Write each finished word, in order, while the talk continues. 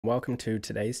Welcome to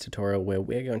today's tutorial where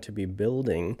we're going to be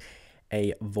building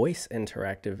a voice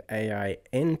interactive AI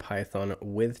in Python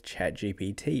with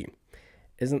ChatGPT.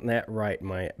 Isn't that right,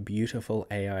 my beautiful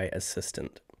AI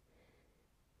assistant?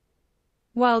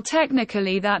 While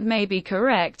technically that may be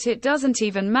correct, it doesn't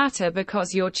even matter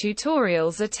because your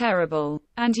tutorials are terrible,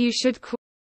 and you should quit.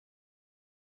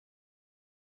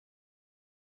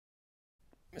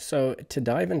 So to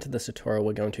dive into this tutorial,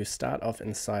 we're going to start off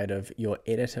inside of your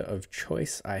editor of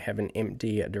choice. I have an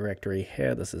empty directory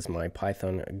here. This is my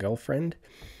Python girlfriend.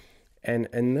 And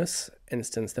in this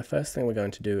instance, the first thing we're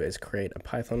going to do is create a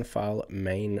Python file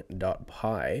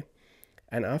main.py.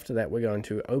 And after that, we're going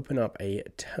to open up a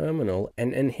terminal.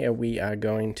 And in here, we are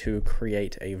going to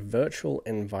create a virtual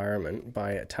environment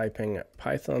by typing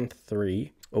Python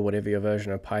 3, or whatever your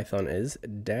version of Python is,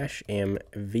 -mvenv,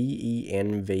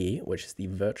 which is the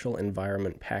virtual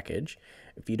environment package.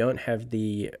 If you don't have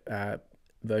the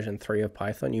version 3 of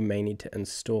Python, you may need to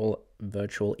install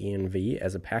virtual env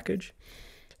as a package.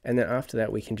 And then after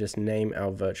that, we can just name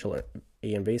our virtual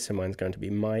env. So mine's going to be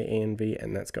my env,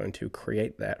 and that's going to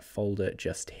create that folder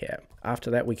just here. After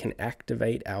that, we can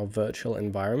activate our virtual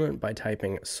environment by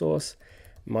typing source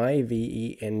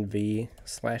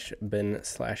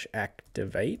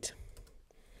myvenv/bin/activate.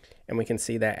 And we can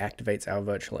see that activates our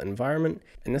virtual environment.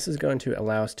 And this is going to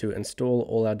allow us to install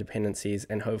all our dependencies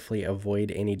and hopefully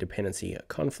avoid any dependency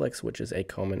conflicts, which is a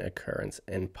common occurrence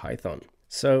in Python.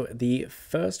 So the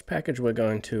first package we're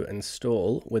going to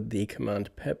install with the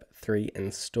command pip3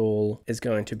 install is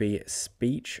going to be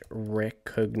speech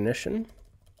recognition.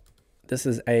 This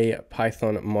is a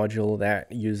Python module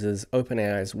that uses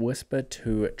OpenAI's Whisper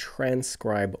to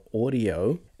transcribe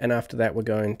audio. And after that, we're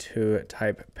going to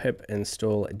type pip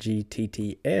install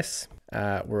gtts.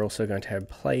 We're also going to have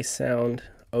play sound,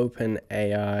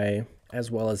 OpenAI,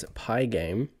 as well as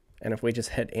Pygame. And if we just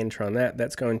hit enter on that,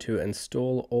 that's going to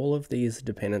install all of these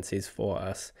dependencies for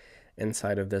us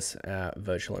inside of this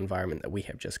virtual environment that we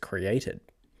have just created.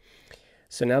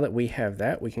 So now that we have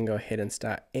that, we can go ahead and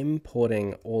start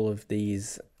importing all of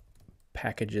these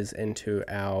packages into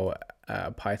our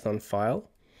Python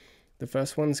file. The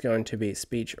first one's going to be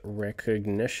speech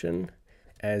recognition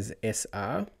as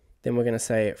SR. Then we're going to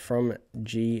say from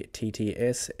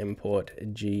gtts import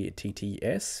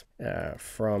gtts,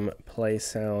 from play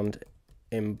sound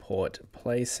import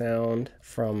play sound,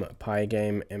 from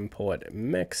Pygame import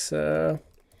mixer,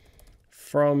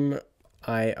 from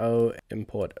IO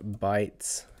import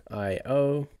bytes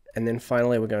IO, and then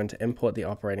finally we're going to import the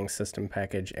operating system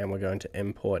package and we're going to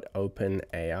import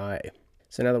OpenAI.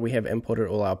 So now that we have imported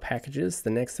all our packages,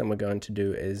 the next thing we're going to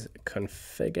do is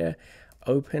configure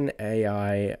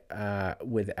OpenAI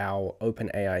with our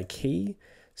OpenAI key.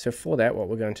 So for that, what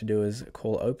we're going to do is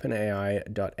call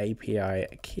OpenAI.API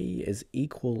key is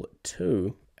equal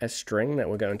to a string that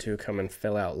we're going to come and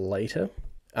fill out later.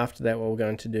 After that, what we're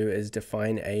going to do is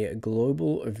define a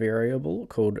global variable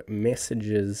called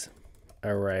messages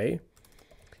array.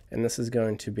 And this is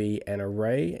going to be an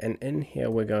array. And in here,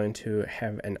 we're going to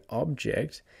have an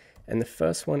object. And the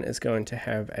first one is going to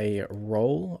have a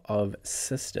role of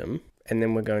system. And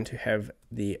then we're going to have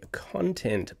the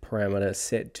content parameter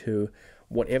set to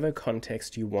whatever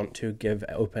context you want to give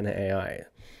OpenAI.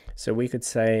 So we could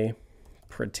say,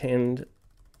 pretend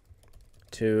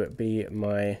to be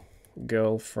my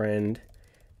girlfriend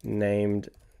named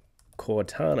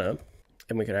Cortana,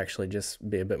 and we could actually just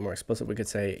be a bit more explicit. We could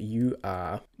say, you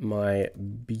are my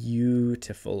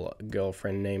beautiful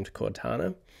girlfriend named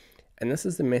Cortana. And this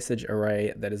is the message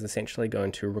array that is essentially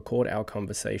going to record our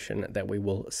conversation that we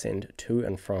will send to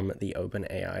and from the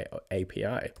OpenAI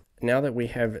API. Now that we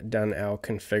have done our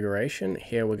configuration,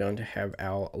 here we're going to have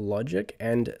our logic,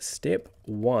 and step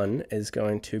one is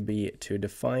going to be to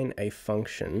define a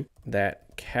function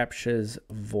that captures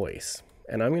voice.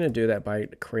 And I'm going to do that by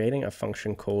creating a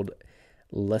function called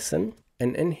listen.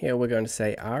 And in here, we're going to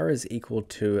say R is equal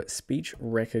to speech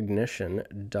recognition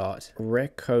dot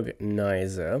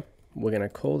recognizer. We're going to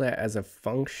call that as a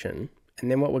function. And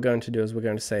then what we're going to do is we're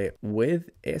going to say with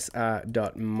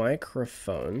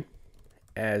sr.microphone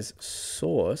as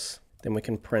source, then we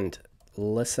can print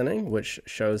listening, which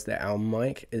shows that our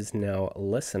mic is now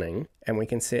listening. And we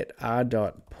can set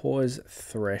r.pause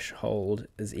threshold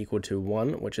is equal to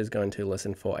 1, which is going to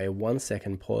listen for a 1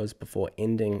 second pause before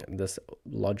ending this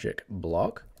logic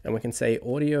block. And we can say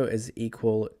audio is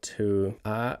equal to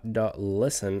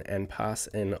r.listen and pass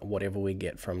in whatever we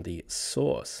get from the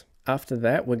source. After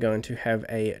that, we're going to have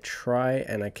a try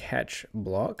and a catch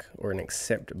block, or an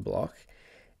accept block.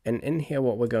 And in here,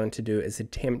 what we're going to do is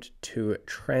attempt to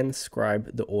transcribe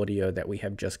the audio that we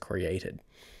have just created.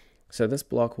 So this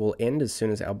block will end as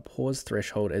soon as our pause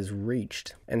threshold is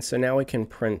reached. And so now we can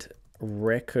print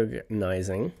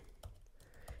recognizing.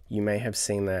 You may have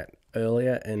seen that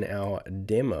earlier in our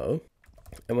demo.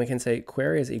 And we can say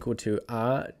query is equal to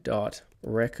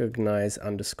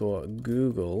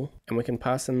r.recognize_Google, and we can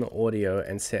pass in the audio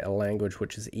and set a language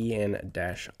which is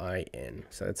en-in.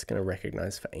 So it's going to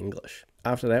recognize for English.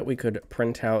 After that, we could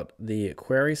print out the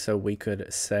query. So we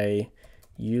could say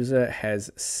user has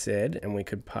said, and we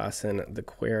could pass in the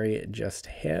query just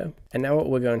here. And now what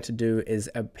we're going to do is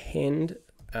append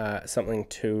something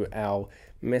to our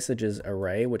messages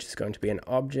array, which is going to be an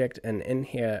object, and in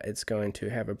here it's going to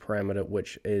have a parameter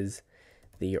which is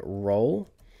the role.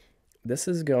 This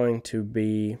is going to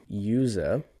be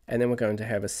user, and then we're going to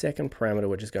have a second parameter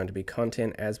which is going to be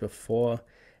content as before,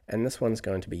 and this one's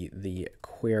going to be the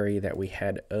query that we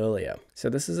had earlier. So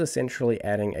this is essentially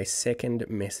adding a second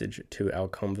message to our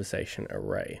conversation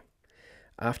array.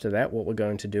 After that, what we're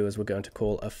going to do is we're going to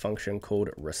call a function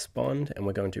called respond, and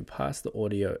we're going to pass the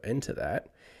audio into that.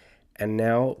 And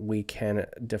now we can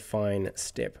define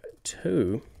step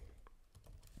 2,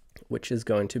 which is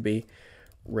going to be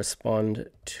respond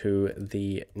to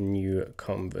the new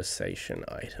conversation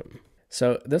item.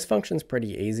 So this function is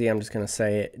pretty easy. I'm just going to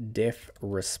say def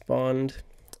respond.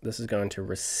 This is going to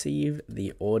receive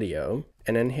the audio.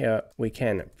 And in here, we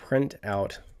can print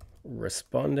out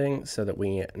responding so that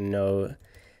we know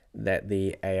that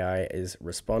the AI is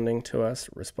responding to us,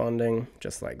 responding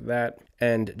just like that.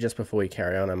 And just before we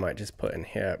carry on, I might just put in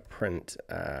here print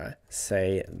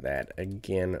say that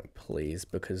again, please,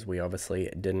 because we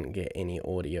obviously didn't get any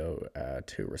audio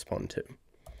to respond to.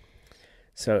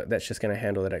 So that's just going to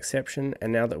handle that exception.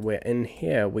 And now that we're in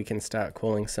here, we can start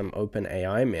calling some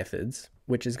OpenAI methods,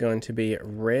 which is going to be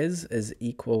res is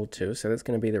equal to, so that's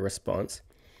going to be the response,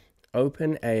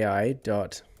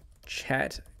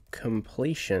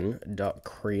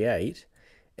 OpenAI.chatCompletion.create.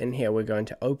 In here, we're going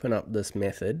to open up this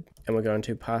method, and we're going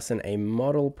to pass in a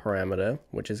model parameter,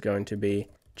 which is going to be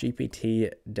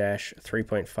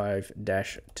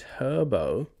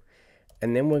GPT-3.5-turbo.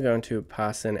 And then we're going to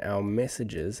pass in our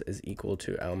messages is equal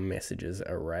to our messages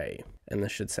array. And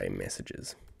this should say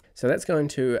messages. So that's going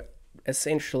to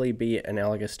essentially be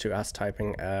analogous to us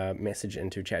typing a message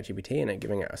into ChatGPT and it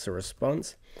giving us a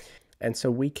response. And so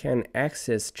we can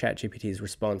access ChatGPT's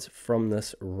response from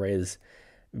this res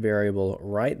variable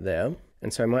right there.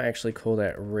 And so I might actually call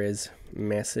that res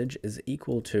message is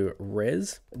equal to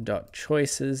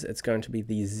res.choices. It's going to be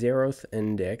the 0th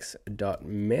index dot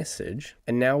message.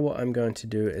 And now what I'm going to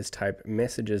do is type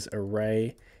messages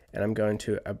array, and I'm going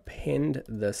to append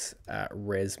this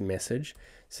res message.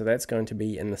 So that's going to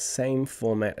be in the same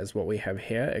format as what we have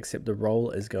here, except the role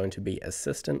is going to be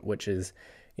assistant, which is,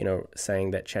 you know,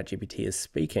 saying that ChatGPT is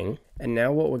speaking. And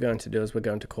now what we're going to do is we're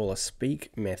going to call a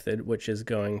speak method, which is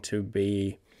going to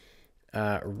be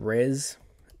res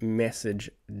message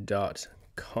dot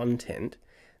content.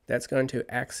 That's going to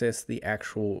access the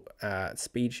actual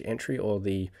speech entry or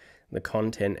the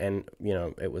content, and you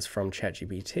know it was from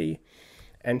ChatGPT.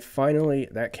 And finally,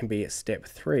 that can be step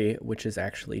 3, which is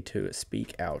actually to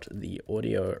speak out the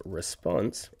audio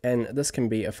response. And this can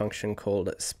be a function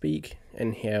called speak.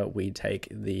 And here we take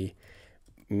the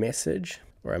message,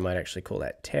 or I might actually call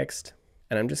that text.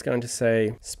 And I'm just going to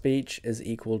say speech is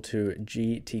equal to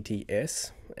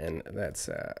GTTS, and that's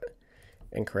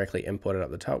incorrectly imported up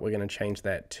the top. We're going to change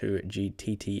that to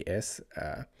GTTS.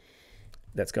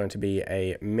 That's going to be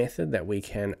a method that we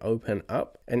can open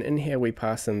up. And in here we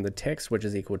pass in the text, which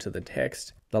is equal to the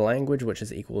text, the language, which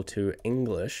is equal to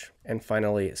English, and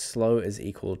finally slow is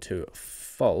equal to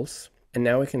false. And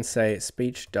now we can say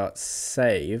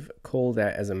speech.save, call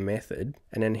that as a method.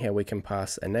 And in here we can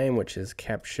pass a name, which is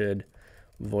captured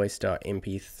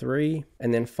voice.mp3.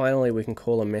 And then finally we can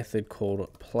call a method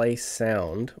called play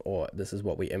sound, or this is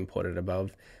what we imported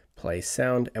above, play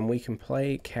sound, and we can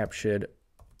play captured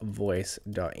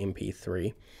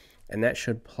voice.mp3, and that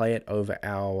should play it over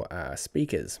our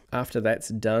speakers. After that's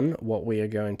done, what we are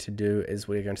going to do is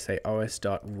we're going to say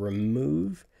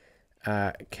os.remove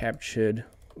captured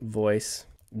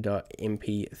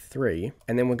voice.mp3,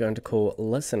 and then we're going to call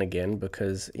listen again,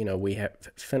 because you know we have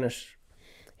finished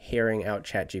hearing out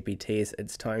ChatGPT.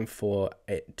 It's time for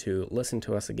it to listen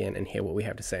to us again and hear what we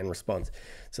have to say in response.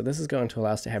 So this is going to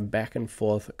allow us to have back and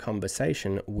forth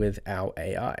conversation with our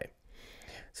AI.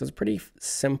 So it's a pretty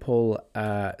simple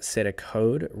set of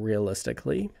code,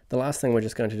 realistically. The last thing we're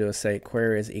just going to do is say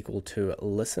query is equal to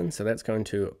listen. So that's going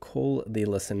to call the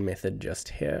listen method just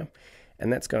here.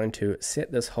 And that's going to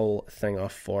set this whole thing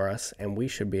off for us. And we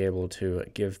should be able to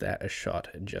give that a shot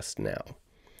just now.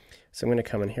 So I'm going to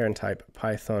come in here and type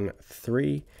Python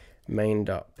 3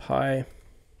 main.py,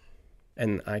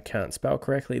 and I can't spell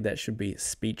correctly, that should be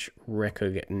speech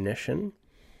recognition.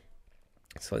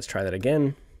 So let's try that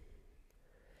again.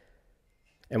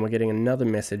 And we're getting another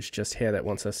message just here that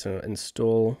wants us to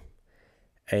install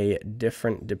a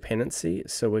different dependency.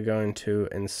 So we're going to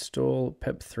install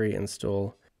pip3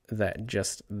 install that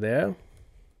just there.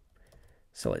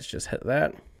 So let's just hit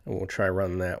that, and we'll try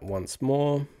run that once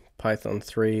more. Python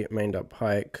 3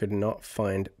 main.py could not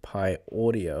find Py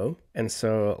audio. And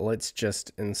so let's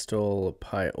just install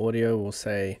Py audio. We'll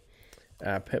say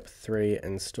pip3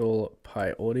 install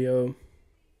Py audio.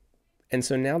 And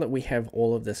so now that we have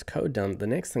all of this code done, the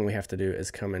next thing we have to do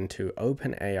is come into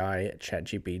OpenAI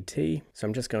ChatGPT. So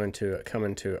I'm just going to come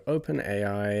into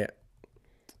OpenAI,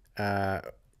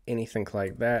 anything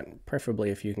like that. Preferably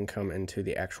if you can come into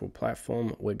the actual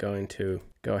platform, we're going to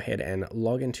go ahead and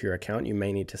log into your account. You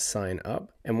may need to sign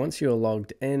up. And once you're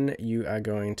logged in, you are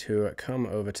going to come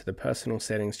over to the personal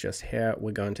settings just here.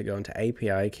 We're going to go into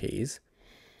API keys.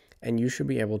 And you should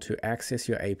be able to access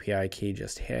your API key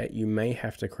just here. You may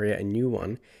have to create a new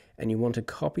one, and you want to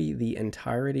copy the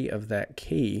entirety of that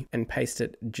key and paste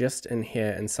it just in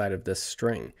here inside of this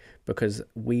string, because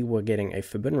we were getting a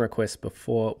forbidden request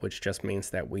before, which just means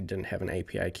that we didn't have an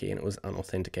API key and it was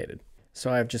unauthenticated.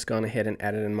 So I've just gone ahead and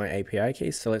added in my API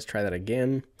key. So let's try that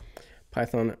again.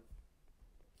 Python,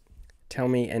 tell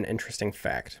me an interesting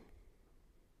fact.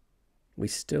 We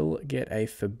still get a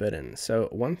forbidden. So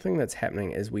one thing that's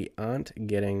happening is we aren't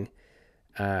getting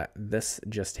this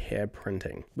just here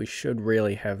printing. We should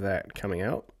really have that coming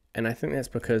out. And I think that's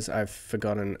because I've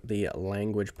forgotten the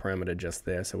language parameter just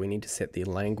there. So we need to set the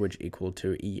language equal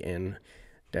to en-in.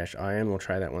 We'll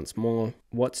try that once more.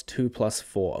 What's 2 plus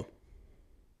 4?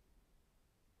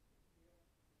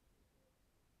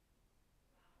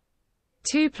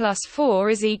 Two plus 4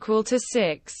 is equal to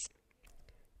 6.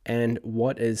 And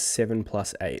what is 7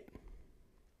 plus 8?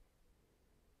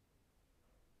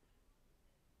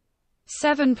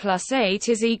 7 plus 8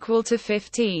 is equal to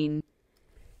 15.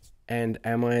 And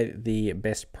am I the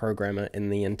best programmer in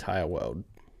the entire world?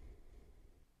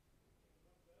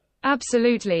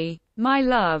 Absolutely, my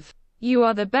love. You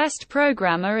are the best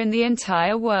programmer in the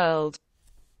entire world.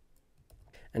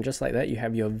 And just like that, you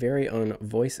have your very own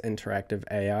voice interactive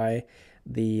AI.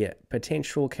 The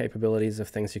potential capabilities of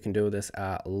things you can do with this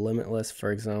are limitless.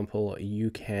 For example,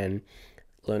 you can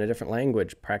learn a different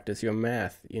language, practice your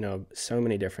math, so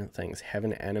many different things. Have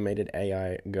an animated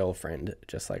AI girlfriend,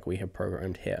 just like we have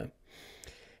programmed here.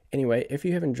 Anyway, if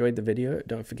you have enjoyed the video,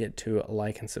 don't forget to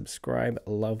like and subscribe.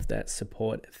 Love that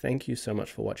support. Thank you so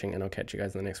much for watching, and I'll catch you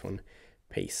guys in the next one.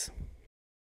 Peace.